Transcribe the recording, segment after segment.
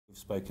We've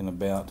spoken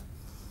about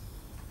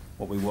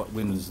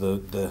when is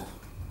the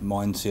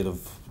mindset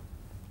of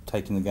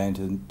taking the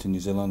game to New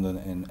Zealand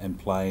and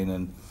playing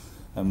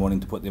and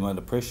wanting to put them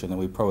under pressure, and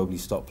we probably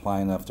stopped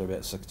playing after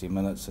about 60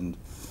 minutes, and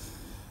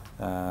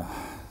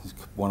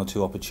one or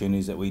two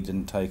opportunities that we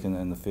didn't take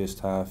in the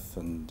first half,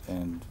 and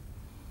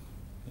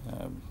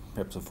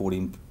perhaps a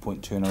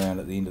 14-point turnaround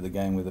at the end of the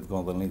game where they've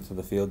gone the length of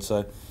the field.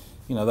 So,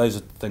 those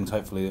are things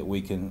hopefully that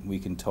we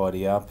can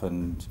tidy up,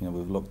 and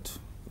we've looked.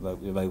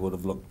 They would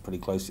have looked pretty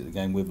closely at the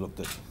game. We've looked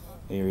at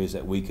areas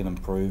that we can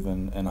improve,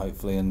 and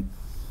hopefully, and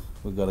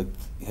we've got to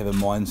have a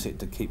mindset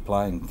to keep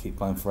playing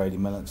for 80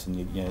 minutes.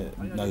 And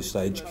at no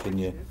stage can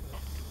you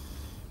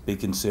be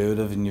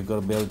conservative, and you've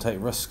got to be able to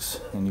take risks,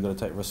 and you've got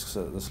to take risks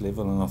at this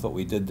level. And I thought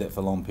we did that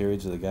for long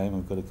periods of the game.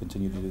 We've got to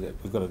continue to do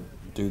that. We've got to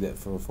do that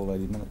for a full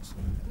 80 minutes.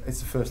 It's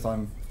the first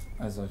time,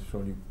 as I'm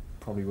sure you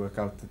probably work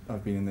out, that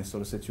I've been in this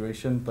sort of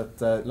situation. But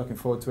looking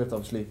forward to it.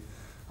 Obviously,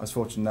 I was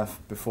fortunate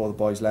enough before the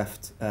boys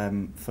left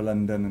for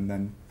London and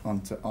then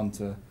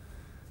onto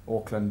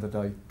Auckland that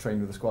I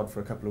trained with the squad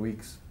for a couple of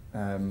weeks.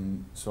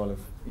 So I'll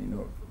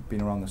have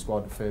been around the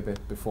squad a fair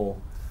bit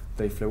before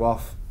they flew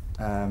off.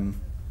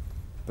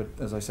 But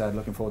as I said,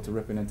 looking forward to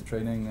ripping into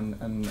training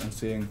and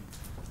seeing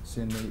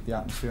the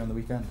atmosphere on the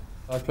weekend.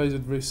 I played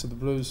with Rhys at the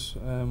Blues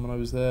when I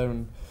was there,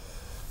 and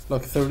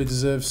thoroughly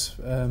deserves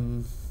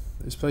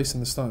his place in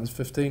the starting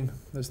 15.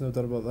 There's no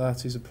doubt about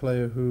that. He's a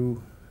player who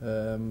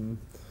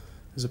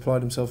has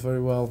applied himself very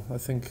well. I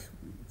think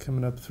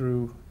coming up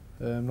through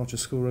not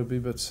just school rugby,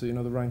 but the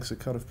ranks at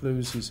Cardiff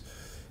Blues, he's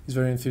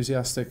very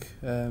enthusiastic,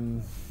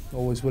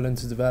 always willing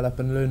to develop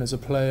and learn as a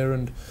player,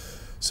 and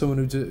someone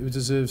who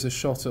deserves a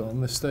shot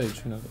on this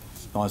stage.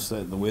 It's nice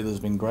that the weather's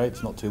been great.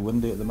 It's not too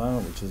windy at the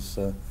moment, which is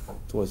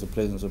it's always a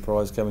pleasant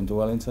surprise coming to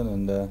Wellington.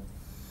 And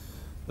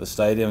the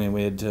stadium,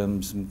 we had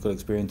some good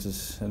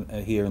experiences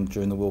here and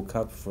during the World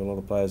Cup for a lot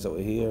of players that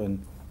were here,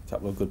 and a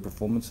couple of good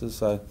performances.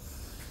 So,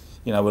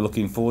 we're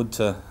looking forward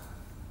to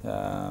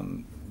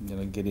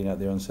getting out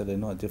there on Saturday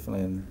night,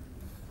 definitely. And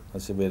I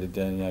said we had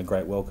a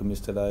great welcome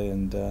yesterday,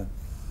 and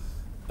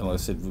like I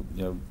said,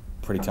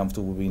 pretty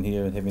comfortable being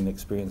here and having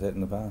experienced that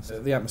in the past.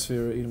 The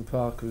atmosphere at Eden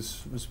Park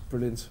was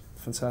brilliant,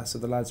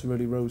 fantastic. The lads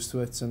really rose to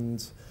it,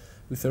 and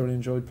we thoroughly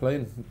enjoyed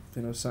playing.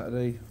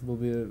 Saturday will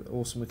be an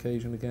awesome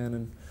occasion again,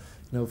 and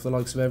for the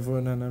likes of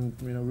everyone, and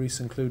Rhys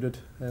included,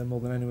 more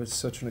than anyone, it's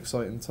such an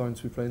exciting time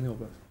to be playing the All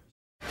Blacks.